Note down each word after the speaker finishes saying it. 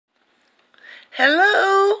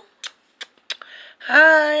Hello.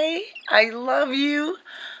 Hi. I love you.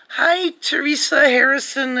 Hi, Teresa,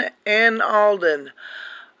 Harrison, and Alden.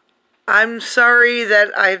 I'm sorry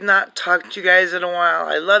that I've not talked to you guys in a while.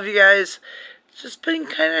 I love you guys. Just been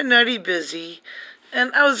kind of nutty busy.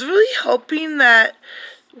 And I was really hoping that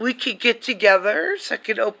we could get together so I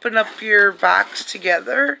could open up your box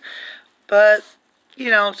together. But, you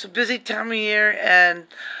know, it's a busy time of year, and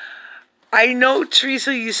I know,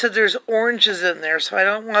 Teresa, you said there's oranges in there, so I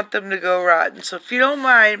don't want them to go rotten. So if you don't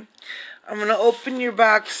mind, I'm going to open your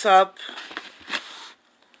box up,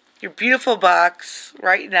 your beautiful box,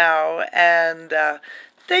 right now. And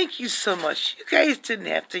thank you so much. You guys didn't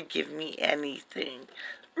have to give me anything.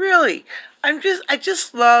 Really. I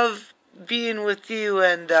just love being with you.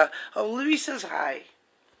 And, oh, Libby says hi.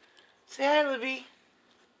 Say hi, Libby.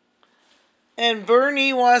 And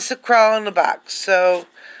Bernie wants to crawl in the box, so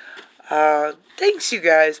thanks, you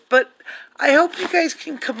guys. But I hope you guys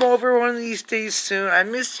can come over one of these days soon. I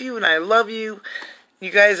miss you and I love you.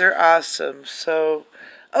 You guys are awesome. So,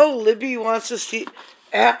 oh, Libby wants to see.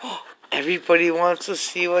 Everybody wants to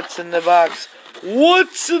see what's in the box.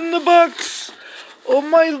 What's in the box? Oh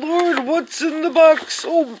my Lord, what's in the box?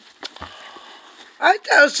 Oh, I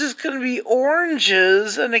thought it was just going to be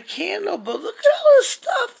oranges and a candle, but look at all this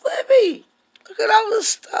stuff, Libby. Look at all this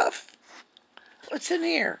stuff. What's in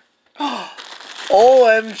here? Oh,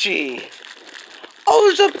 OMG.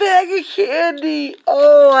 Oh, there's a bag of candy.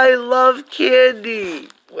 Oh, I love candy.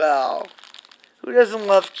 Well, who doesn't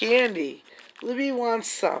love candy? Libby wants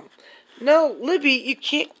some. No, Libby, you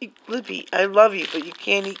can't. Libby, I love you, but you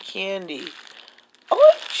can't eat candy.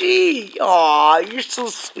 OMG. Aw, you're so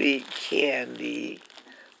sweet, Candy.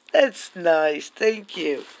 That's nice. Thank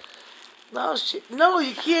you. No,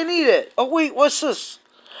 you can't eat it. Oh, wait, what's this?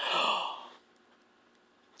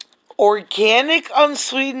 Organic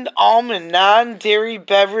unsweetened almond non-dairy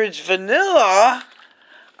beverage vanilla.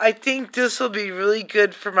 I think this will be really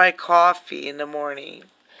good for my coffee in the morning.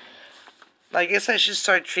 I guess I should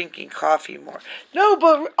start drinking coffee more. No,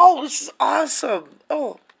 but, oh, this is awesome.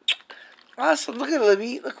 Oh, awesome. Look at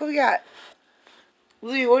Libby. Look what we got.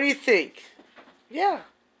 Libby, what do you think? Yeah.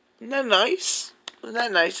 Isn't that nice? Isn't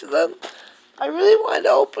that nice of them? I really wanted to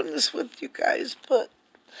open this with you guys, but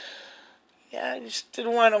yeah, I just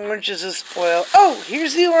didn't want oranges to spoil. Oh,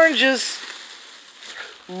 here's the oranges.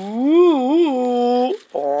 Ooh,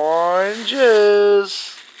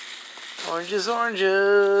 oranges. Oranges,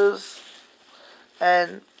 oranges.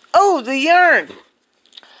 And, oh, the yarn.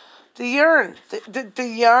 The yarn. The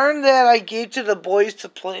yarn that I gave to the boys to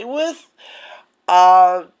play with,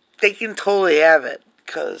 they can totally have it.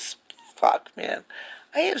 Because, fuck, man.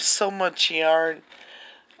 I have so much yarn.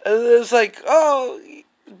 It's like, oh,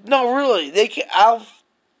 no, really. They can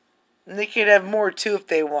have more too if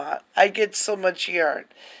they want. I get so much yarn.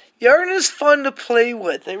 Yarn is fun to play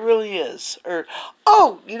with. It really is. Or,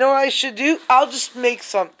 oh, you know what I should do? I'll just make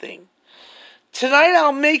something. Tonight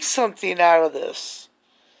I'll make something out of this.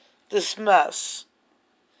 This mess.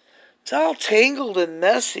 It's all tangled and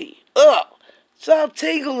messy. Ugh. It's all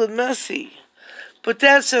tangled and messy. But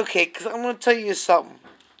that's okay, because I'm going to tell you something.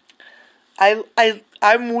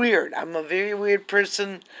 I'm weird. I'm a very weird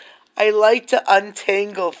person. I like to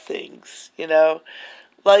untangle things, you know.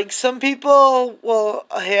 Like, some people will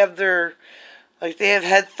have they have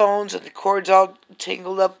headphones and the cords all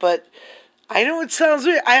tangled up, but I know it sounds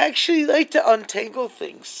weird. I actually like to untangle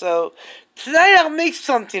things. So, tonight I'll make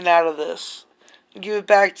something out of this and give it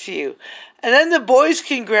back to you. And then the boys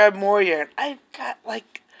can grab more yarn. I've got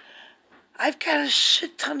a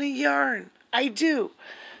shit ton of yarn. I do.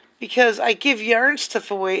 Because I give yarn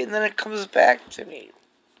stuff away and then it comes back to me.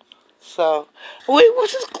 So, wait,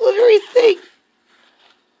 what's this glittery thing?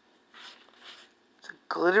 It's a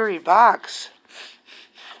glittery box.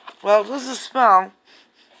 Well, it doesn't smell.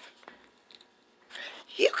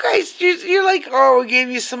 You guys, you're like, oh, we gave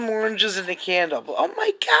you some oranges and a candle. But, oh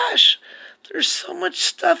my gosh, there's so much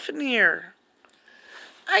stuff in here.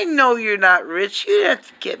 I know you're not rich. You didn't have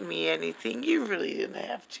to get me anything. You really didn't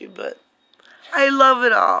have to, but I love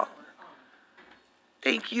it all.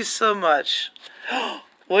 Thank you so much.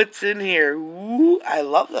 What's in here? Ooh, I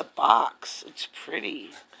love the box. It's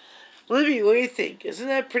pretty. Libby, what do you think? Isn't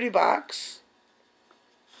that a pretty box?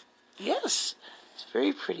 Yes, it's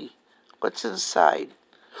very pretty. What's inside?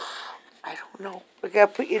 I don't know. We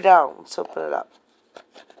gotta put you down. Let's open it up.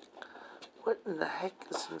 What in the heck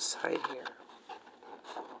is inside here?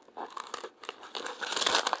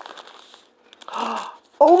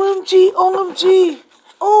 OMG, OMG.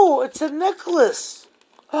 Oh, it's a necklace.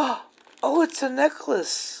 Oh, it's a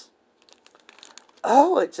necklace.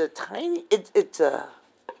 Oh, it's a tiny, it's a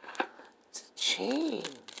chain.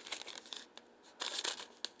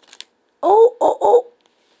 Oh, oh, oh.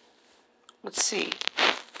 Let's see.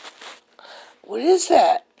 What is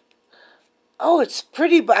that? Oh, it's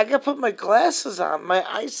pretty, but I gotta put my glasses on. My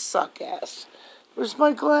eyes suck ass. Where's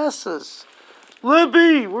my glasses?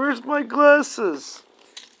 Libby, where's my glasses?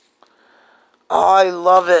 Oh, I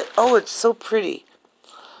love it. Oh, it's so pretty.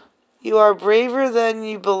 You are braver than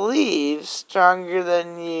you believe, stronger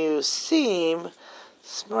than you seem,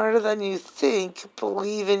 smarter than you think,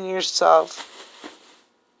 believe in yourself.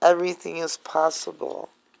 Everything is possible.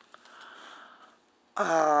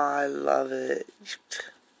 Ah, I love it.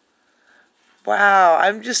 Wow,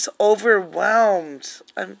 I'm just overwhelmed.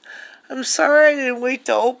 I'm sorry I didn't wait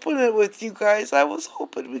to open it with you guys. I was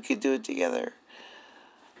hoping we could do it together.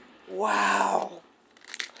 Wow.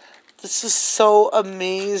 This is so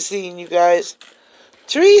amazing, you guys.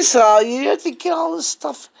 Teresa, you have to get all this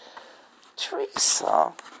stuff.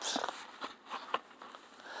 Teresa.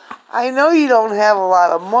 I know you don't have a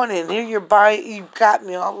lot of money, and here you got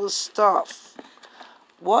me all this stuff.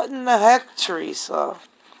 What in the heck, Teresa?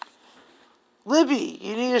 Libby,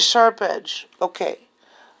 you need a sharp edge. Okay.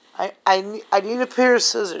 I need a pair of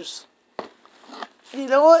scissors. You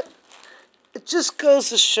know what? It just goes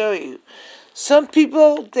to show you. Some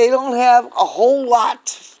people, they don't have a whole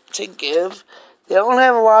lot to give. They don't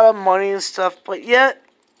have a lot of money and stuff, but yet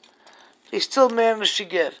they still manage to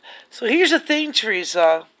give. So here's the thing,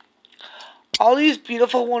 Teresa. All these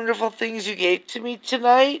beautiful, wonderful things you gave to me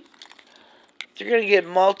tonight, they're going to get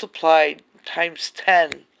multiplied times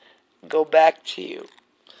 10 and go back to you.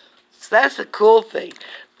 So that's the cool thing.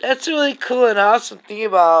 That's a really cool and awesome thing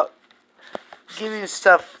about giving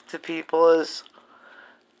stuff to people is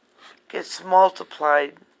it gets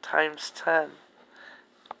multiplied times 10.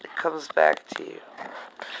 It comes back to you.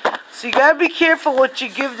 So you gotta be careful what you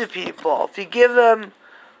give to people. If you give them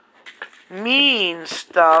mean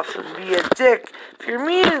stuff and be a dick, if you're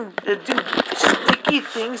mean to do sticky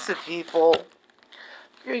things to people,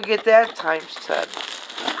 you're gonna get that times 10.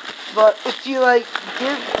 But if you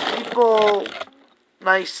give people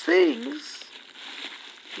nice things,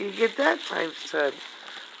 you get that times 10.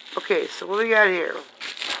 Okay, so what do we got here?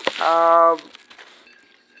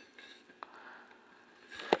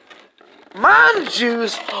 Mom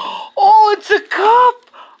juice. Oh, it's a cup.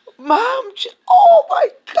 Mom juice. Oh my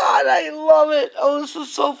God, I love it. Oh, this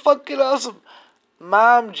is so fucking awesome.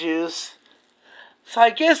 Mom juice. So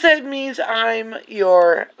I guess that means I'm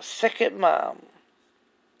your second mom.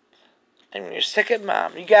 I'm your second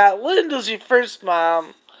mom. You got Linda's your first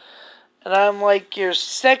mom. And I'm like your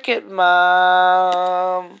second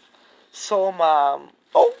mom. Soul mom.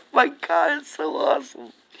 Oh my God, it's so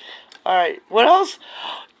awesome. Alright, what else?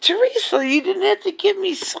 Teresa, you didn't have to give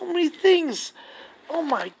me so many things. Oh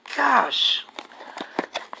my gosh.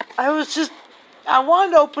 I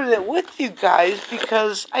wanted to open it with you guys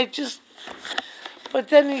because but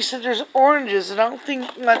then he said there's oranges and I don't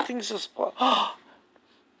think nothing's a spoil. Oh,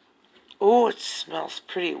 it smells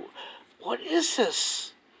pretty. What is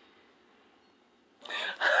this?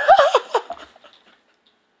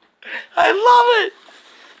 I love it.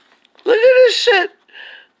 Look at this shit.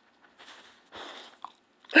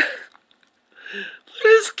 Look at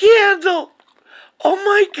this candle. Oh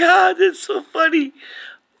my God, that's so funny.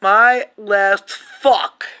 My last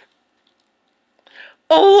fuck.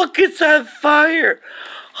 Oh, look, it's on fire.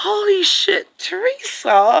 Holy shit,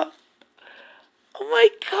 Teresa. Oh my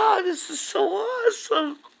God, this is so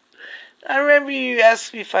awesome. I remember you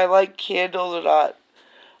asked me if I like candles or not.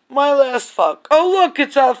 My last fuck. Oh, look,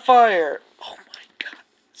 it's on fire. Oh my God,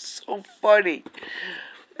 so funny.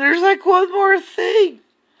 There's one more thing.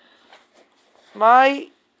 My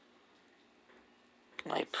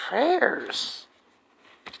prayers.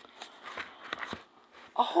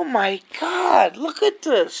 Oh my God, look at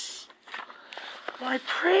this. My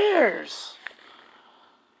prayers.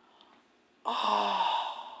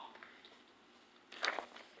 Oh.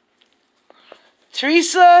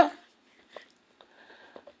 Teresa,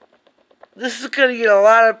 this is going to get a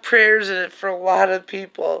lot of prayers in it for a lot of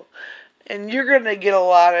people. And you're going to get a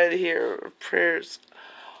lot in here of prayers.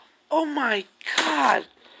 Oh my God.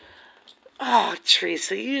 Oh,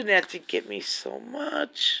 Teresa, you didn't have to give me so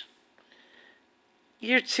much.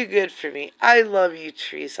 You're too good for me. I love you,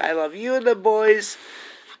 Teresa. I love you and the boys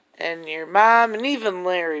and your mom and even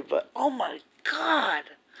Larry. But, oh my God.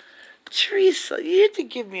 Teresa, you had to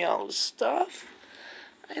give me all this stuff.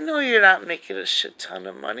 I know you're not making a shit ton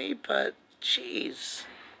of money, but, jeez.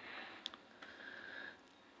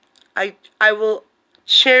 I will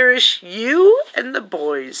cherish you and the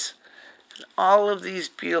boys and all of these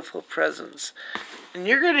beautiful presents. And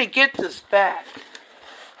you're going to get this back.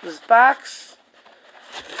 This box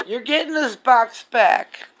You're getting this box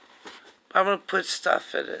back. I'm going to put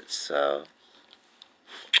stuff in it, so.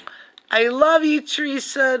 I love you,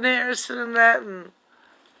 Teresa and Harrison and that. And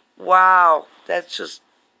wow, that's just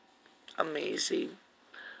amazing.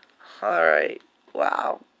 All right.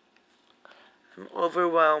 Wow. I'm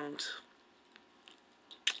overwhelmed.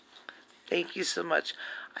 Thank you so much.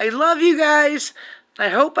 I love you guys. I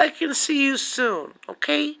hope I can see you soon.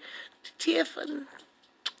 Okay? TTF.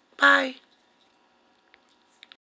 Bye.